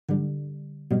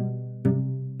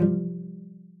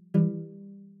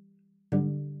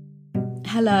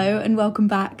Hello and welcome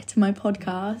back to my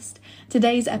podcast.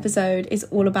 Today's episode is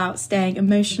all about staying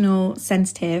emotional,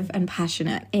 sensitive and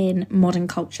passionate in modern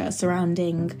culture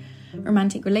surrounding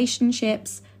romantic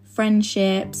relationships,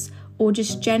 friendships, or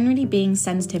just generally being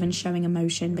sensitive and showing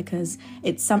emotion, because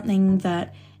it's something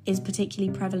that is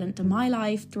particularly prevalent in my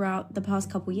life throughout the past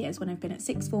couple of years when I've been at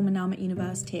sixth form and now I'm at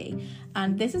university.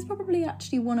 And this is probably off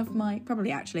to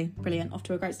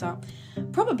a great start,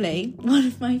 probably one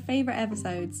of my favourite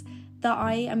episodes that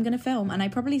I am going to film. And I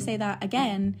probably say that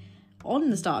again on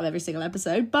the start of every single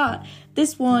episode, but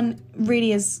this one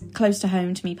really is close to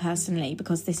home to me personally,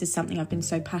 because this is something I've been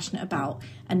so passionate about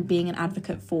and being an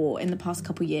advocate for in the past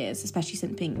couple of years, especially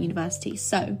since being at university.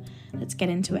 So let's get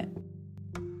into it.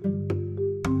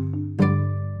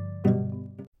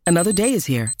 Another day is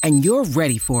here, and you're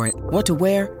ready for it. What to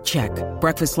wear? Check.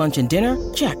 Breakfast, lunch, and dinner?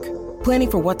 Check. Planning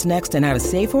for what's next and how to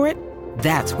save for it?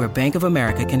 That's where Bank of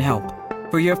America can help.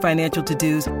 For your financial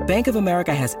to-dos, Bank of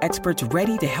America has experts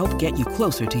ready to help get you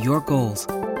closer to your goals.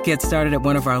 Get started at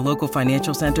one of our local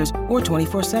financial centers or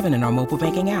 24/7 in our mobile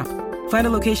banking app. Find a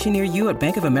location near you at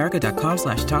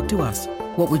bankofamerica.com/talktous.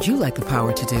 What would you like the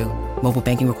power to do? Mobile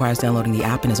banking requires downloading the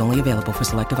app and is only available for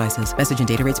select devices. Message and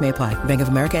data rates may apply. Bank of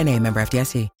America N.A., member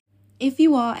FDIC. If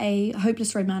you are a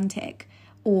hopeless romantic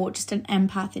or just an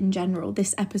empath in general,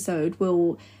 this episode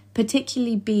will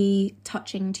particularly be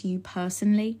touching to you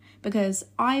personally, because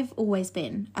I've always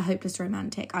been a hopeless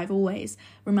romantic. I've always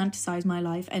romanticized my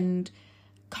life and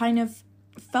kind of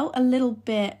felt a little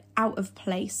bit out of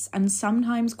place and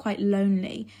sometimes quite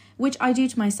lonely, which I do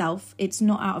to myself. It's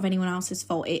not out of anyone else's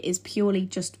fault. It is purely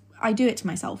just, I do it to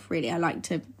myself, really. I like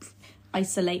to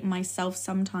isolate myself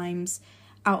sometimes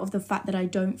out of the fact that I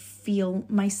don't feel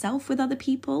myself with other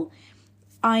people.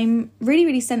 I'm really,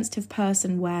 really sensitive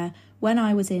person where when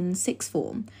I was in sixth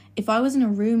form, if I was in a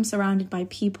room surrounded by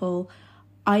people,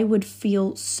 I would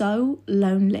feel so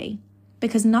lonely,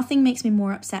 because nothing makes me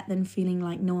more upset than feeling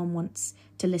like no one wants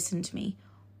to listen to me.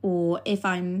 Or if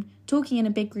I'm talking in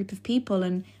a big group of people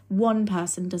and one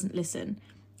person doesn't listen,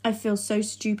 I feel so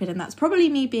stupid. And that's probably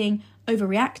me being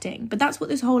overreacting, but that's what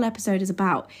this whole episode is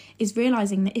about, is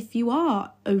realizing that if you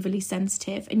are overly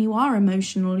sensitive and you are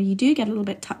emotional, you do get a little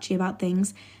bit touchy about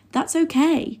things, that's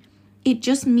okay. It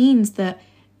just means that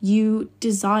you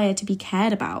desire to be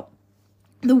cared about.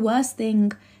 The worst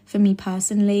thing for me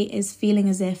personally is feeling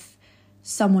as if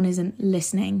someone isn't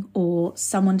listening or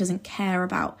someone doesn't care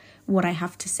about what I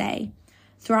have to say.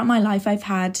 Throughout my life, I've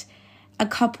had a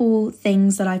couple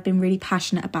things that I've been really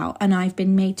passionate about, and I've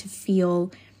been made to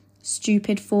feel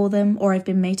stupid for them, or I've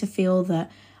been made to feel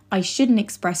that I shouldn't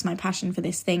express my passion for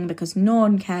this thing because no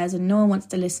one cares and no one wants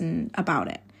to listen about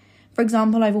it. For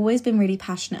example, I've always been really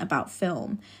passionate about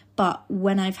film, but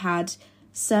when I've had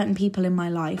certain people in my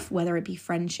life, whether it be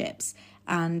friendships,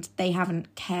 and they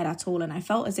haven't cared at all, and I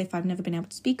felt as if I've never been able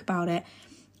to speak about it,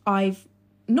 I've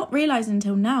not realised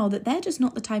until now that they're just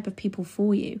not the type of people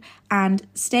for you. And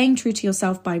staying true to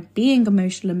yourself by being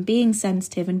emotional and being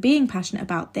sensitive and being passionate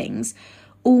about things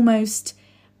almost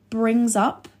brings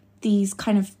up these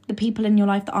kind of the people in your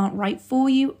life that aren't right for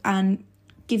you and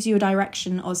gives you a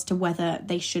direction as to whether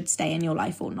they should stay in your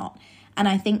life or not. And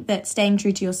I think that staying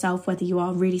true to yourself, whether you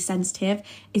are really sensitive,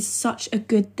 is such a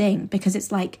good thing, because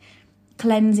it's like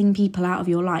cleansing people out of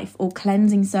your life, or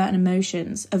cleansing certain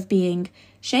emotions of being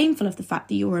shameful of the fact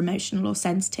that you're emotional or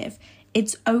sensitive.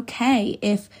 It's okay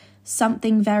if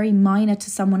something very minor to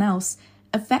someone else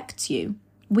affects you.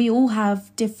 We all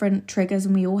have different triggers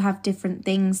and we all have different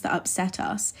things that upset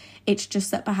us. It's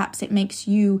just that perhaps it makes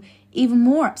you even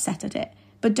more upset at it.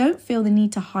 But don't feel the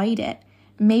need to hide it.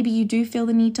 Maybe you do feel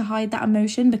the need to hide that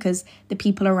emotion because the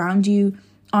people around you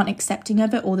aren't accepting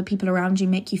of it, or the people around you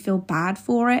make you feel bad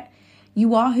for it.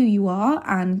 You are who you are,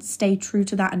 and stay true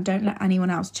to that, and don't let anyone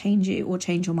else change you or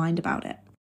change your mind about it.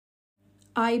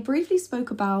 I briefly spoke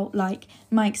about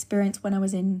my experience when I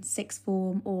was in sixth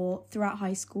form or throughout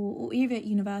high school or even at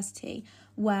university,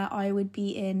 where I would be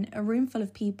in a room full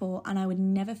of people and I would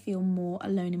never feel more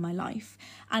alone in my life.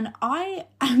 And I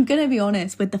am going to be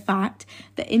honest with the fact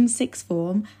that in sixth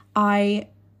form, I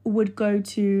would go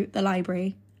to the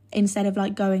library instead of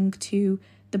going to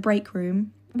the break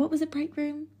room. What was it, break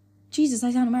room? Jesus,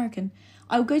 I sound American.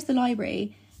 I would go to the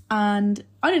library and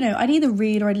I don't know, I'd either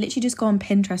read or I'd literally just go on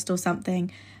Pinterest or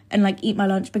something and eat my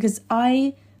lunch, because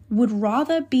I would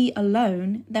rather be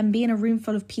alone than be in a room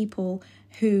full of people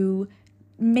who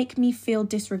make me feel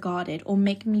disregarded or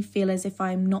make me feel as if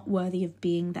I'm not worthy of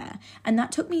being there. And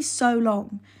that took me so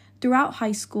long. Throughout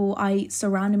high school, I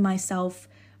surrounded myself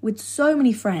with so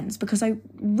many friends because I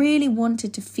really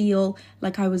wanted to feel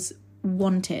like I was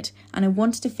wanted, and I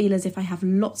wanted to feel as if I have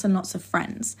lots and lots of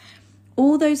friends.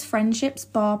 All those friendships,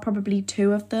 bar probably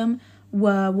 2 of them,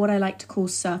 were what I like to call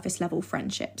surface level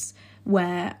friendships,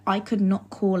 where I could not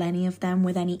call any of them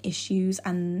with any issues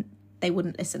and they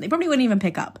wouldn't listen. They probably wouldn't even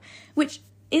pick up, which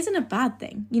isn't a bad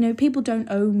thing. You know, people don't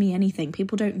owe me anything.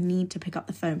 People don't need to pick up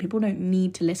the phone. People don't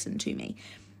need to listen to me.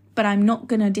 But I'm not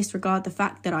going to disregard the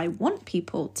fact that I want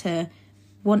people to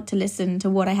want to listen to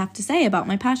what I have to say about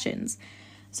my passions.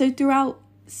 So throughout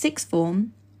sixth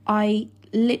form, I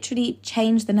literally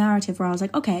changed the narrative where I was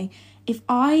like, okay, if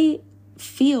I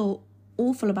feel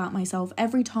awful about myself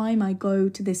every time I go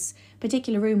to this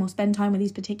particular room or spend time with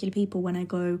these particular people, when I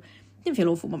didn't feel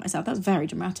awful about myself, that's very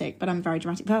dramatic, but I'm a very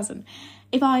dramatic person.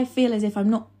 If I feel as if I'm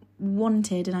not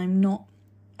wanted and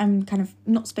I'm kind of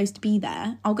not supposed to be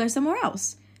there, I'll go somewhere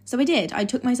else. So I did. I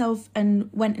took myself and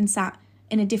went and sat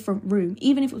in a different room,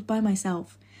 even if it was by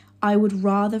myself. I would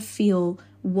rather feel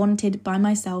wanted by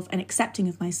myself and accepting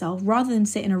of myself rather than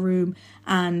sit in a room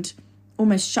and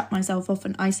almost shut myself off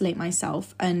and isolate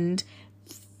myself and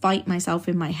fight myself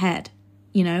in my head,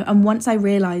 you know. And once I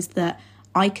realized that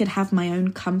I could have my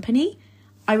own company,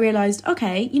 I realized,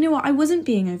 okay, you know what, I wasn't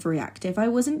being overreactive, I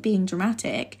wasn't being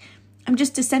dramatic, I'm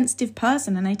just a sensitive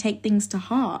person and I take things to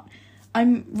heart.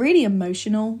 I'm really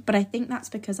emotional, but I think that's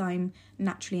because I'm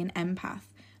naturally an empath.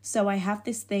 So I have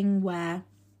this thing where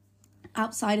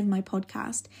outside of my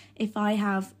podcast, if I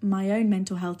have my own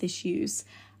mental health issues,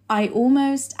 I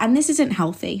almost, and this isn't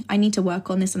healthy, I need to work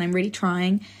on this and I'm really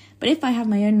trying, but if I have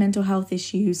my own mental health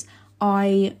issues,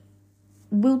 I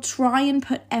will try and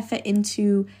put effort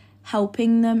into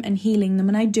helping them and healing them,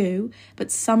 and I do, but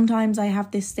sometimes I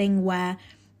have this thing where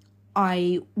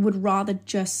I would rather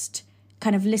just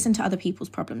kind of listen to other people's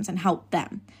problems and help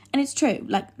them. And it's true,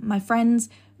 like my friends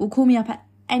will call me up at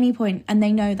any point and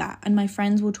they know that, and my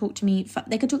friends will talk to me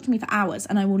they could talk to me for hours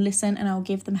and I will listen and I'll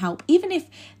give them help, even if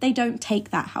they don't take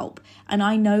that help, and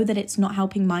I know that it's not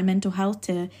helping my mental health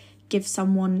to give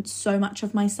someone so much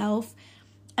of myself.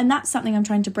 And that's something I'm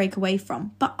trying to break away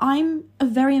from. But I'm a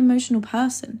very emotional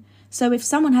person, so if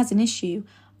someone has an issue,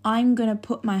 I'm going to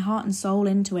put my heart and soul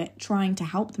into it, trying to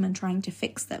help them and trying to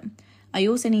fix them. I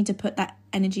also need to put that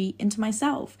energy into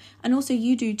myself, and also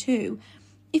you do too.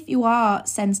 If you are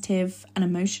sensitive and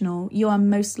emotional, you are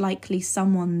most likely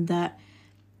someone that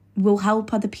will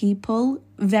help other people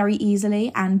very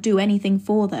easily and do anything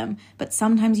for them. But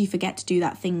sometimes you forget to do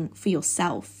that thing for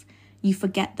yourself. You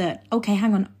forget that, okay,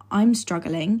 hang on, I'm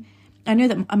struggling. I know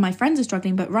that my friends are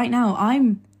struggling, but right now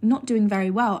I'm not doing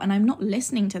very well and I'm not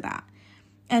listening to that.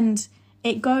 And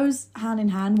it goes hand in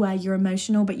hand where you're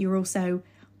emotional, but you're also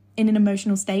in an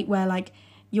emotional state where like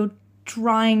you're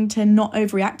trying to not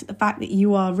overreact at the fact that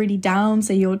you are really down,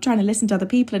 so you're trying to listen to other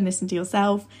people and listen to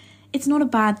yourself. It's not a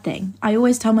bad thing. I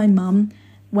always tell my mum,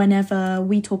 whenever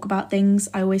we talk about things,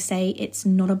 I always say it's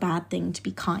not a bad thing to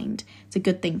be kind. It's a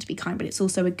good thing to be kind, but it's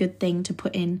also a good thing to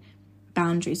put in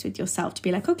boundaries with yourself, to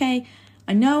be like, okay,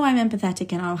 I know I'm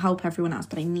empathetic and I'll help everyone else,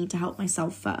 but I need to help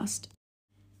myself first.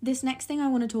 This next thing I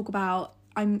want to talk about,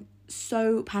 I'm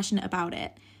so passionate about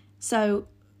it. So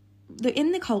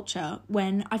in the culture,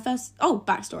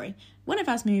 backstory. When I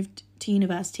first moved to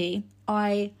university,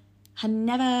 I had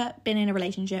never been in a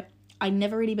relationship. I'd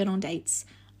never really been on dates.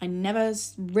 I never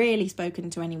really spoken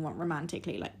to anyone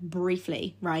romantically, like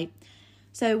briefly, right?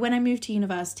 So when I moved to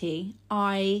university,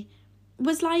 I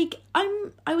was like,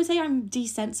 I would say I'm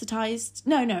desensitized.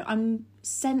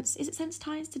 Is it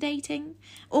sensitized to dating?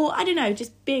 Or I don't know,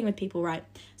 just being with people, right?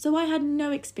 So I had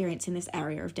no experience in this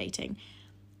area of dating.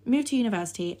 Moved to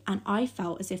university and I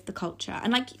felt as if the culture,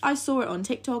 and like I saw it on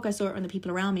TikTok, I saw it when the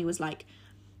people around me was like,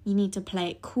 you need to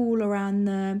play it cool around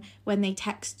them. When they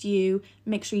text you,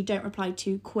 make sure you don't reply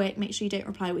too quick. Make sure you don't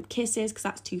reply with kisses because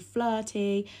that's too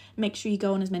flirty. Make sure you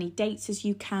go on as many dates as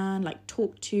you can, like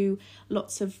talk to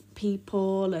lots of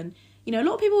people. And, you know, a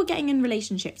lot of people were getting in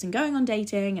relationships and going on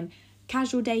dating and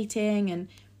casual dating and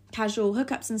casual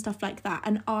hookups and stuff like that.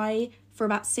 And I, for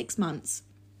about 6 months,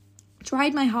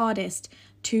 tried my hardest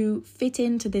to fit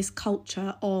into this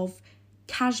culture of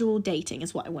casual dating,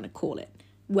 is what I want to call it,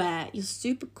 where you're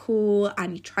super cool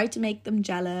and you try to make them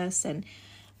jealous and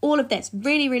all of this.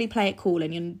 Really, really play it cool,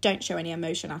 and you don't show any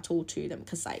emotion at all to them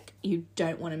because like you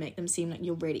don't want to make them seem like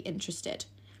you're really interested.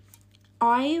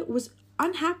 I was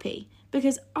unhappy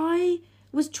because I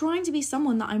was trying to be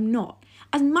someone that I'm not.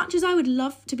 As much as I would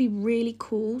love to be really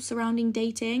cool surrounding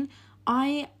dating,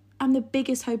 I am the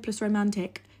biggest hopeless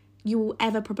romantic you will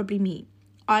ever probably meet.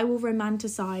 I will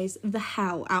romanticize the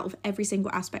hell out of every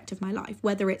single aspect of my life,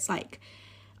 whether it's like,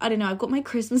 I don't know, I've got my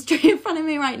Christmas tree in front of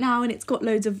me right now and it's got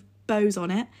loads of bows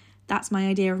on it. That's my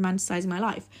idea of romanticizing my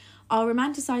life. I'll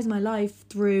romanticize my life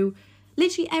through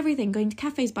literally everything, going to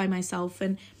cafes by myself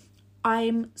and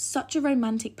I'm such a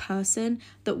romantic person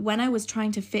that when I was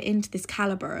trying to fit into this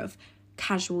caliber of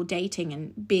casual dating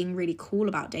and being really cool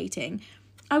about dating,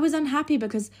 I was unhappy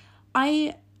because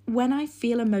when I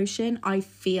feel emotion, I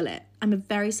feel it. I'm a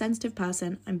very sensitive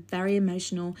person. I'm very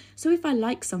emotional. So if I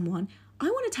like someone, I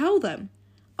want to tell them.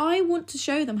 I want to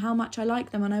show them how much I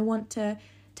like them, and I want to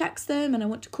text them, and I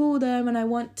want to call them, and I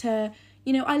want to,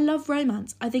 I love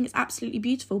romance. I think it's absolutely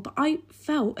beautiful. But I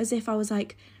felt as if I was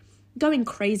like going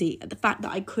crazy at the fact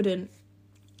that I couldn't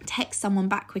text someone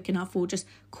back quick enough or just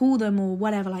call them or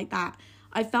whatever like that.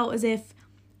 I felt as if,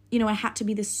 I had to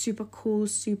be this super cool,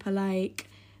 super like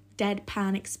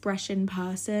deadpan expression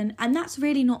person, and that's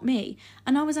really not me.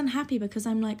 And I was unhappy because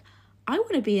I'm like, I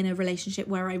want to be in a relationship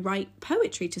where I write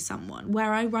poetry to someone,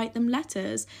 where I write them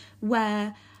letters,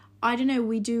 where, I don't know,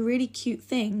 we do really cute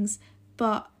things,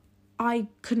 but I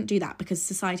couldn't do that because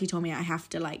society told me I have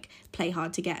to like play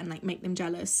hard to get and like make them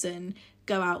jealous and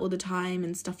go out all the time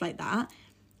and stuff like that.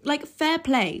 Like, fair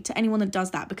play to anyone that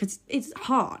does that, because it's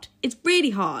hard. It's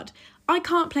really hard. I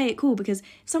can't play it cool because if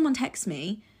someone texts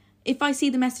me, if I see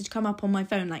the message come up on my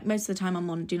phone, like most of the time I'm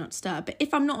on Do Not Disturb, but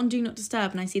if I'm not on Do Not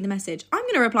Disturb and I see the message, I'm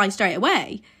going to reply straight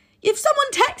away. If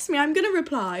someone texts me, I'm going to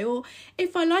reply. Or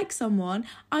if I like someone,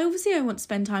 I want to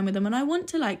spend time with them, and I want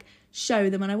to like show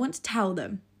them, and I want to tell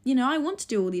them. I want to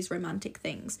do all these romantic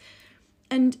things.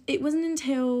 And it wasn't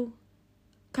until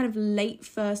kind of late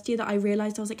first year that I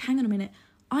realised, I was like, hang on a minute,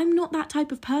 I'm not that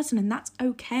type of person, and that's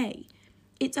okay.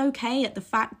 It's okay at the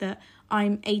fact that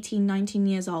I'm 18, 19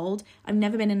 years old. I've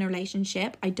never been in a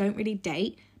relationship. I don't really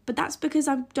date, but that's because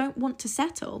I don't want to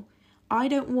settle. I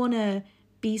don't want to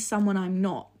be someone I'm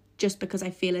not just because I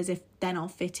feel as if then I'll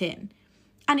fit in.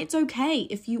 And it's okay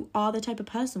if you are the type of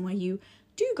person where you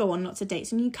do go on lots of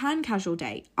dates and you can casual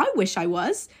date. I wish I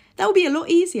was. That would be a lot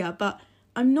easier, but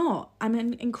I'm not. I'm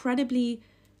an incredibly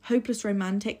hopeless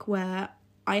romantic where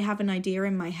I have an idea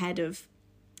in my head of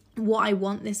what I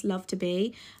want this love to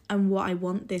be and what I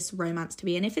want this romance to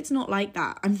be. And if it's not like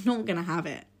that, I'm not going to have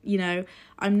it.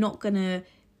 I'm not going to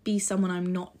be someone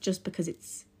I'm not just because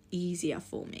it's easier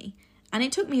for me. And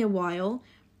it took me a while.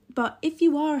 But if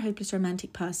you are a hopeless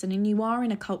romantic person and you are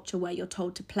in a culture where you're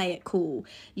told to play it cool,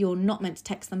 you're not meant to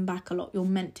text them back a lot, you're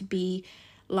meant to be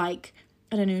like,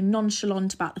 I don't know,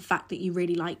 nonchalant about the fact that you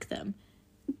really like them.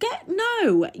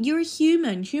 No, you're a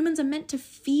human. Humans are meant to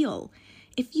feel.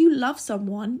 If you love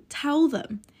someone, tell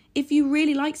them. If you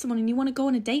really like someone and you want to go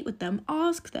on a date with them,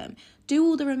 ask them. Do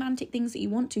all the romantic things that you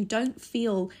want to. Don't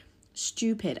feel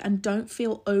stupid and don't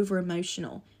feel over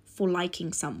emotional for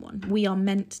liking someone. We are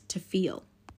meant to feel.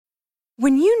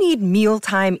 When you need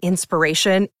mealtime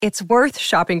inspiration, it's worth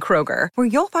shopping Kroger, where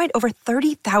you'll find over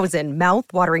 30,000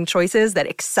 mouth-watering choices that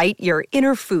excite your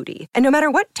inner foodie. And no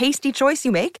matter what tasty choice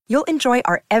you make, you'll enjoy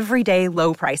our everyday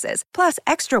low prices, plus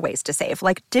extra ways to save,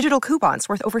 like digital coupons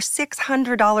worth over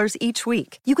 $600 each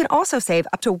week. You can also save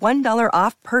up to $1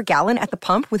 off per gallon at the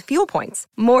pump with fuel points.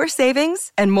 More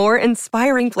savings and more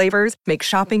inspiring flavors make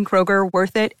shopping Kroger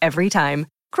worth it every time.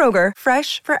 Kroger,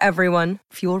 fresh for everyone.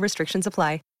 Fuel restrictions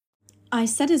apply. I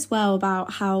said as well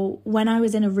about how when I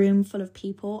was in a room full of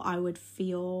people, I would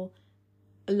feel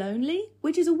lonely,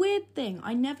 which is a weird thing.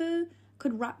 I never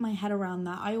could wrap my head around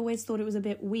that. I always thought it was a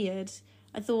bit weird.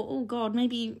 I thought, oh God,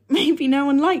 maybe no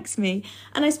one likes me.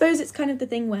 And I suppose it's kind of the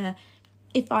thing where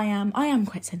I am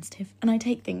quite sensitive and I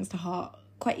take things to heart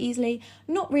quite easily.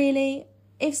 Not really.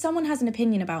 If someone has an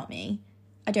opinion about me,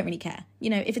 I don't really care.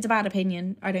 If it's a bad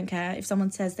opinion, I don't care. If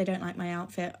someone says they don't like my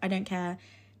outfit, I don't care.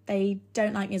 They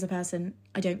don't like me as a person,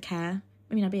 I don't care.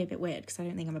 I mean, I'd be a bit weird because I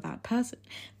don't think I'm a bad person.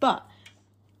 But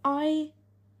I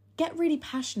get really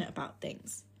passionate about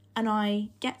things. And I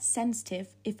get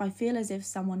sensitive if I feel as if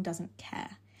someone doesn't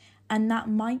care. And that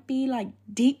might be like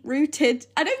deep-rooted.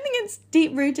 I don't think it's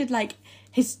deep-rooted like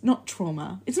it's not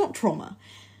trauma. It's not trauma.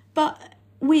 But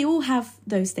we all have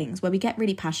those things where we get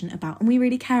really passionate about and we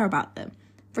really care about them.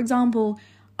 For example,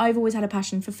 I've always had a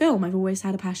passion for film. I've always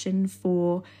had a passion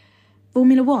for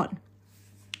Formula One.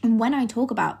 And when I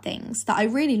talk about things that I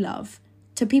really love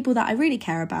to people that I really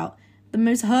care about, the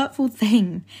most hurtful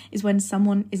thing is when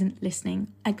someone isn't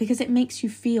listening, because it makes you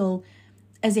feel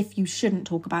as if you shouldn't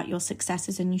talk about your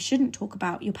successes and you shouldn't talk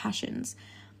about your passions.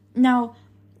 Now,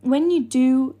 when you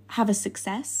do have a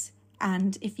success,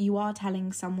 and if you are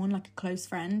telling someone like a close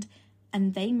friend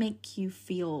and they make you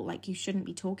feel like you shouldn't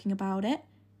be talking about it,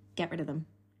 get rid of them.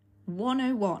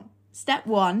 101. Step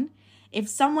 1. If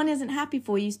someone isn't happy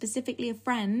for you, specifically a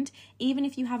friend, even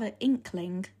if you have an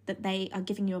inkling that they are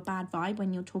giving you a bad vibe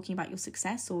when you're talking about your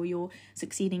success or you're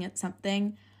succeeding at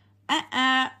something,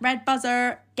 red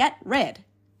buzzer, get rid.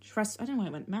 Trust. I don't know why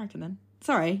I went American then.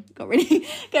 Sorry,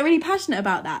 get really passionate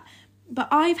about that. But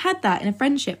I've had that in a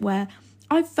friendship where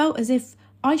I've felt as if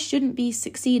I shouldn't be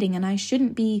succeeding and I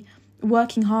shouldn't be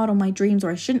working hard on my dreams,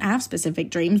 or I shouldn't have specific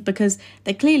dreams because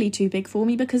they're clearly too big for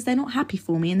me, because they're not happy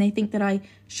for me and they think that I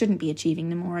shouldn't be achieving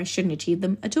them, or I shouldn't achieve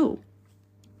them at all.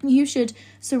 You should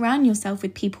surround yourself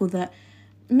with people that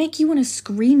make you want to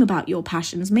scream about your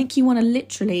passions, make you want to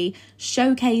literally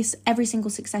showcase every single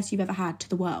success you've ever had to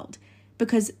the world,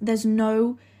 because there's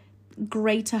no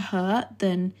greater hurt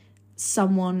than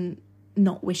someone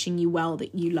not wishing you well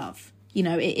that you love. You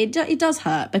know, it does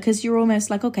hurt, because you're almost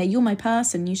like, okay, you're my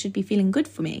person, you should be feeling good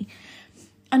for me.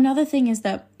 Another thing is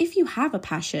that if you have a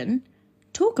passion,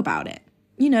 talk about it.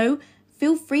 You know,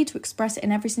 feel free to express it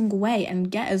in every single way and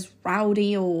get as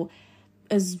rowdy or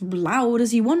as loud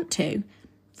as you want to.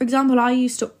 For example, I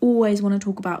used to always want to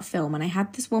talk about film, and I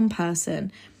had this one person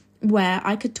where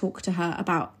I could talk to her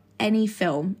about any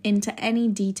film into any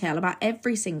detail, about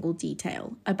every single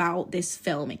detail about this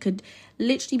film. It could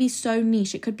literally be so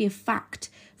niche. It could be a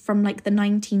fact from like the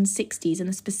 1960s and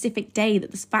a specific day that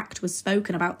this fact was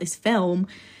spoken about this film,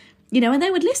 you know, and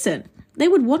they would listen. They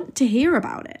would want to hear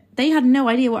about it. They had no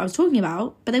idea what I was talking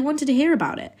about, but they wanted to hear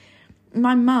about it.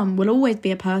 My mum will always be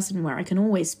a person where I can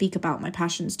always speak about my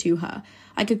passions to her.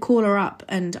 I could call her up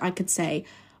and I could say,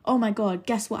 oh my God,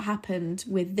 guess what happened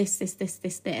with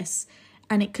this.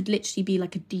 And it could literally be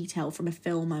like a detail from a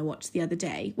film I watched the other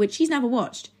day, which she's never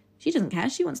watched. She doesn't care.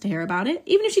 She wants to hear about it.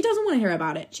 Even if she doesn't want to hear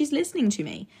about it, she's listening to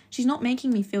me. She's not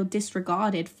making me feel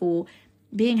disregarded for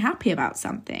being happy about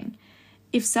something.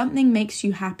 If something makes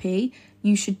you happy,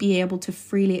 you should be able to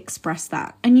freely express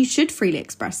that. And you should freely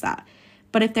express that.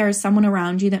 But if there is someone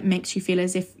around you that makes you feel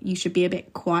as if you should be a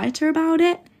bit quieter about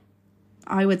it,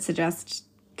 I would suggest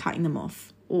cutting them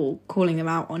off or calling them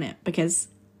out on it, because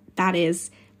that is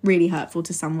really hurtful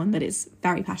to someone that is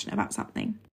very passionate about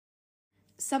something.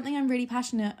 Something I'm really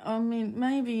passionate, I mean,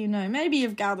 maybe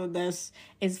you've gathered this,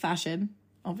 is fashion,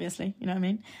 obviously, you know what I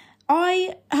mean?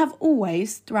 I have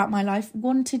always, throughout my life,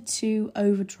 wanted to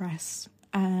overdress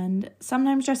and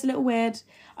sometimes dress a little weird.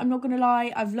 I'm not going to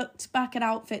lie, I've looked back at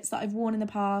outfits that I've worn in the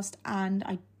past and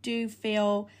I do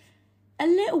feel a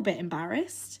little bit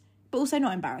embarrassed, but also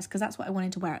not embarrassed because that's what I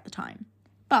wanted to wear at the time.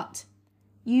 But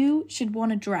you should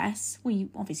want to dress, well, you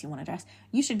obviously want to dress,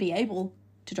 you should be able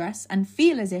to dress and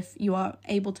feel as if you are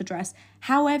able to dress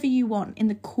however you want, in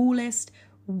the coolest,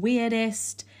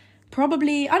 weirdest,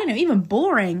 probably, I don't know, even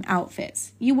boring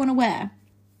outfits you want to wear.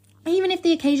 Even if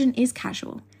the occasion is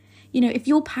casual. You know, if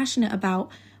you're passionate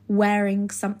about wearing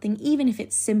something, even if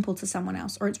it's simple to someone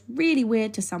else or it's really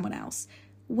weird to someone else,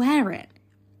 wear it.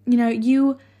 You know,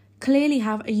 you clearly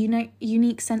have a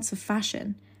unique sense of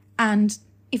fashion, and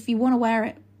if you want to wear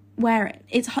it, wear it.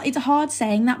 It's hard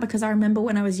saying that, because I remember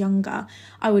when I was younger,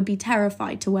 I would be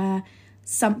terrified to wear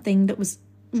something that was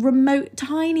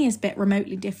tiniest bit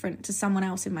remotely different to someone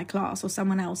else in my class or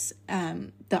someone else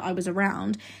that I was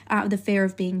around, out of the fear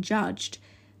of being judged.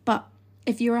 But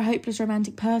if you're a hopeless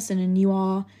romantic person and you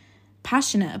are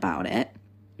passionate about it,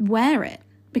 wear it.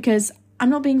 Because I'm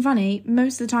not being funny,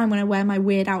 most of the time when I wear my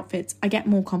weird outfits, I get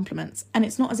more compliments. And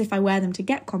it's not as if I wear them to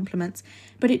get compliments,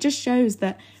 but it just shows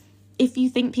that if you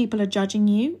think people are judging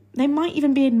you, they might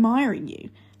even be admiring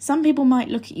you. Some people might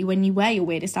look at you when you wear your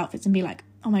weirdest outfits and be like,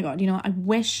 oh my God, you know what? I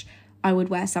wish I would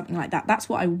wear something like that. That's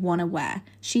what I want to wear.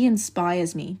 She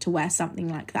inspires me to wear something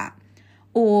like that.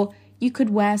 Or you could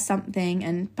wear something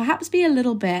and perhaps be a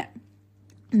little bit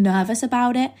nervous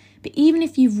about it. But even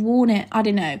if you've worn it, I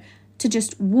don't know, to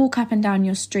just walk up and down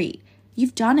your street,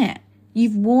 you've done it.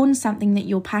 You've worn something that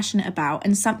you're passionate about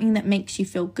and something that makes you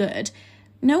feel good.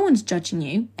 No one's judging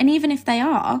you. And even if they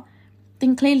are,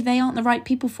 then clearly they aren't the right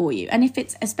people for you. And if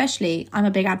it's, especially, I'm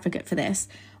a big advocate for this,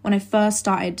 when I first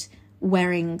started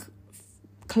wearing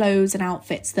clothes and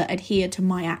outfits that adhered to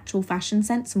my actual fashion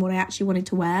sense and what I actually wanted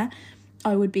to wear,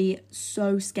 I would be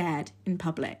so scared in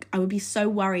public. I would be so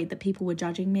worried that people were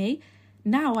judging me.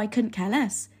 Now I couldn't care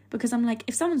less, because I'm like,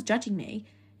 if someone's judging me,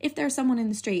 if there's someone in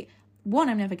the street, 1,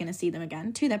 I'm never going to see them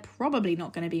again. 2, they're probably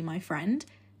not going to be my friend.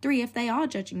 3, if they are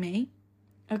judging me,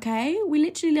 okay, we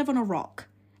literally live on a rock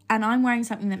and I'm wearing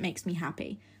something that makes me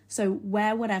happy. So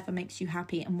wear whatever makes you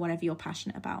happy and whatever you're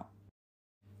passionate about.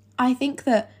 I think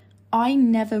that I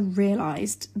never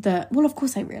realised that, well, of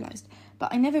course I realised,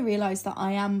 but I never realised that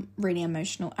I am really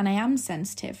emotional and I am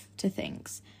sensitive to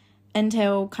things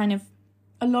until kind of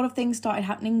a lot of things started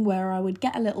happening where I would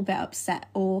get a little bit upset,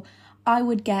 or I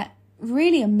would get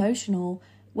really emotional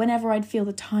whenever I'd feel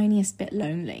the tiniest bit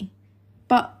lonely.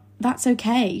 But that's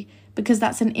okay, because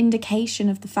that's an indication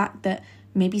of the fact that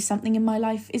maybe something in my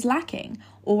life is lacking,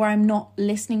 or I'm not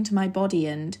listening to my body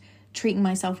and treating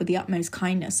myself with the utmost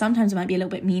kindness. Sometimes I might be a little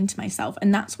bit mean to myself,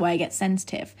 and that's why I get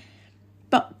sensitive.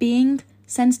 But being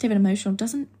sensitive and emotional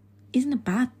isn't a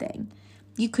bad thing.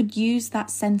 You could use that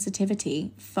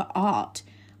sensitivity for art.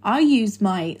 I use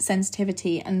my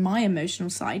sensitivity and my emotional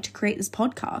side to create this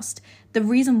podcast. The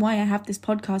reason why I have this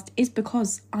podcast is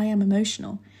because I am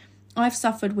emotional. I've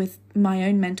suffered with my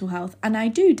own mental health, and I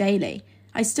do daily.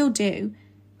 I still do.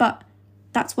 But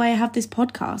that's why I have this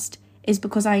podcast, is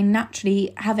because I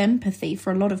naturally have empathy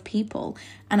for a lot of people,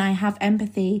 and I have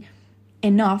empathy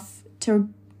enough to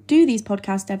do these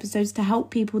podcast episodes to help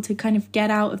people to kind of get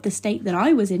out of the state that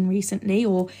I was in recently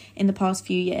or in the past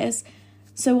few years.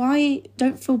 So I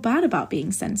don't feel bad about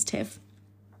being sensitive.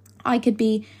 I could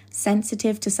be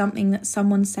sensitive to something that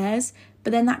someone says,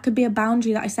 but then that could be a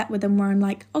boundary that I set with them where I'm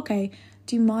like, okay,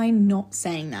 do you mind not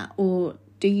saying that? Or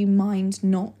do you mind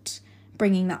not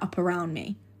bringing that up around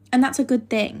me? And that's a good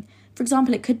thing. For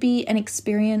example, it could be an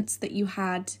experience that you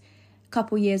had a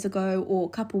couple years ago or a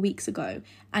couple weeks ago.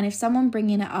 And if someone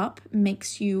bringing it up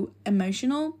makes you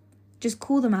emotional, just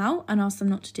call them out and ask them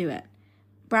not to do it.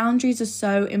 Boundaries are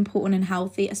so important and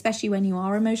healthy, especially when you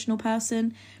are an emotional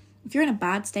person. If you're in a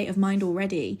bad state of mind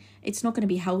already, it's not going to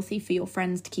be healthy for your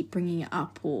friends to keep bringing it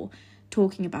up or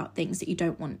talking about things that you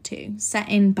don't want to. Set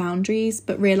in boundaries,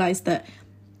 but realize that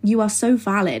you are so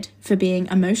valid for being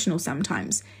emotional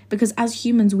sometimes, because as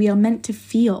humans, we are meant to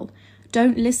feel.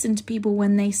 Don't listen to people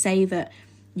when they say that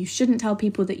you shouldn't tell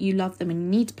people that you love them and you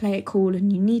need to play it cool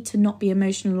and you need to not be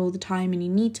emotional all the time and you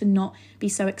need to not be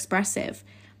so expressive.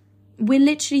 We're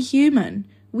literally human.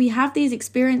 We have these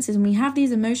experiences and we have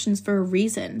these emotions for a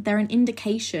reason. They're an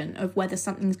indication of whether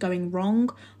something's going wrong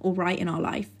or right in our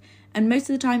life. And most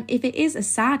of the time, if it is a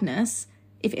sad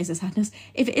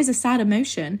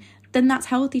emotion, then that's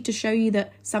healthy to show you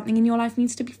that something in your life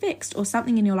needs to be fixed or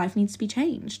something in your life needs to be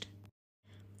changed.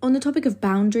 On the topic of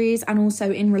boundaries, and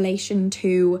also in relation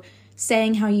to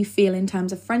saying how you feel in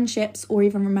terms of friendships or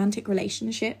even romantic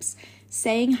relationships,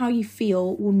 saying how you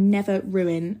feel will never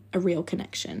ruin a real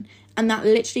connection. And that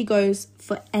literally goes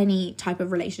for any type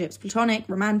of relationships, platonic,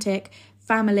 romantic,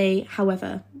 family,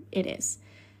 however it is.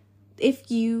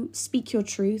 If you speak your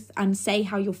truth and say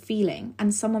how you're feeling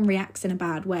and someone reacts in a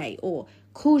bad way or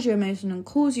calls you emotional and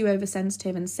calls you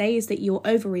oversensitive and says that you're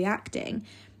overreacting,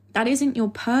 that isn't your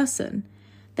person.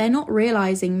 They're not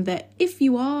realizing that if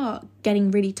you are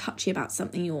getting really touchy about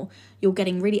something or you're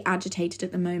getting really agitated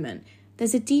at the moment,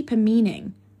 there's a deeper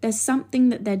meaning. There's something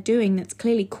that they're doing that's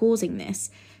clearly causing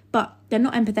this, but they're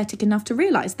not empathetic enough to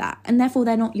realize that, and therefore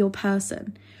they're not your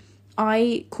person.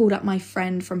 I called up my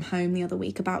friend from home the other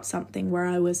week about something where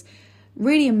I was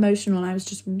really emotional and I was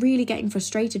just really getting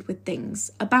frustrated with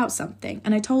things about something.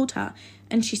 And I told her,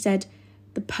 and she said,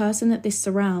 the person that this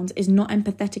surrounds is not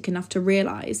empathetic enough to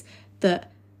realize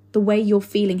that the way you're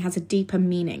feeling has a deeper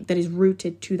meaning that is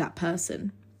rooted to that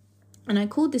person. And I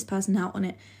called this person out on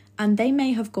it, and they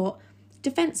may have got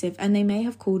defensive and they may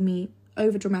have called me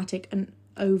overdramatic and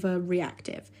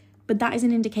overreactive. But that is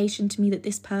an indication to me that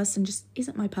this person just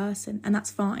isn't my person, and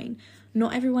that's fine.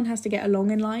 Not everyone has to get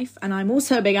along in life, and I'm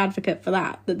also a big advocate for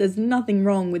that there's nothing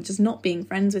wrong with just not being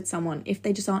friends with someone if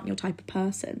they just aren't your type of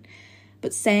person.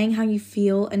 But saying how you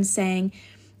feel and saying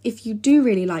if you do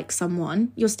really like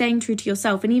someone, you're staying true to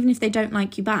yourself, and even if they don't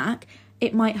like you back,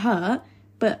 it might hurt,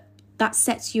 but that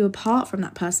sets you apart from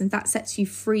that person. That sets you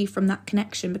free from that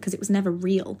connection because it was never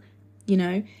real. You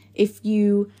know, if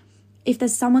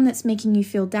there's someone that's making you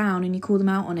feel down and you call them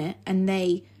out on it and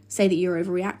they say that you're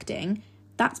overreacting,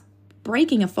 that's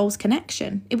breaking a false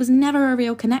connection. It was never a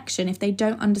real connection if they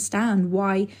don't understand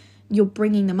why you're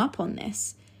bringing them up on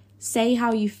this. Say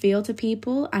how you feel to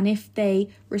people, and if they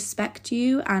respect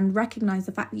you and recognize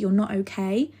the fact that you're not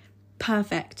okay,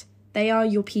 perfect. They are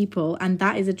your people, and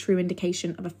that is a true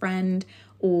indication of a friend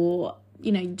or,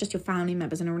 you know, just your family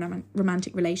members in a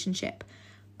romantic relationship.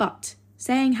 But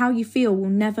saying how you feel will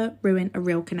never ruin a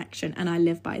real connection, and I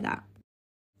live by that.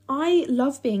 I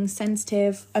love being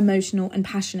sensitive, emotional, and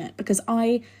passionate because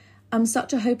I am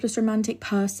such a hopeless romantic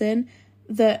person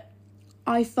that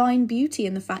I find beauty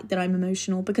in the fact that I'm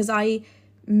emotional because I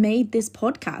made this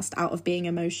podcast out of being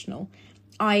emotional.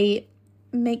 I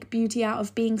make beauty out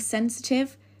of being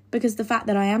sensitive because the fact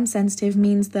that I am sensitive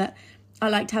means that I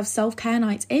like to have self-care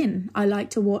nights in. I like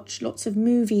to watch lots of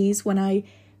movies when I'm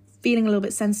feeling a little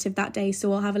bit sensitive that day,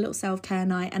 so I'll have a little self-care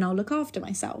night and I'll look after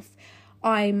myself.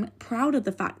 I'm proud of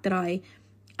the fact that I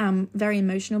am very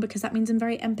emotional because that means I'm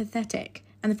very empathetic.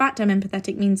 And the fact I'm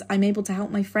empathetic means I'm able to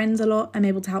help my friends a lot, I'm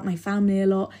able to help my family a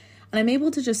lot, and I'm able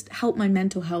to just help my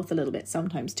mental health a little bit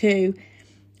sometimes too.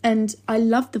 And I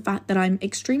love the fact that I'm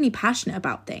extremely passionate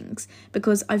about things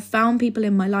because I've found people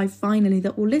in my life finally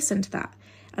that will listen to that.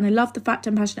 And I love the fact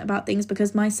I'm passionate about things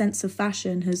because my sense of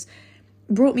fashion has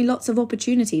brought me lots of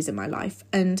opportunities in my life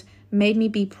and made me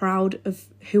be proud of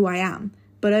who I am,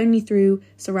 but only through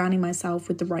surrounding myself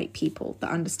with the right people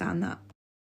that understand that.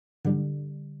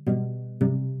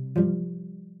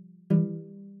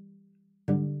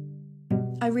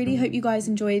 I really hope you guys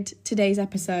enjoyed today's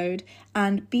episode,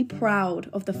 and be proud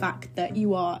of the fact that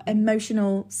you are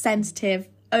emotional, sensitive,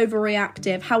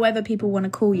 overreactive, however people want to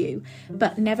call you,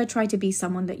 but never try to be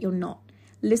someone that you're not.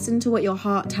 Listen to what your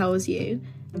heart tells you,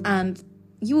 and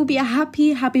you will be a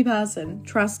happy, happy person.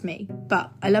 Trust me.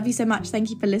 But I love you so much. Thank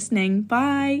you for listening.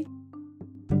 Bye.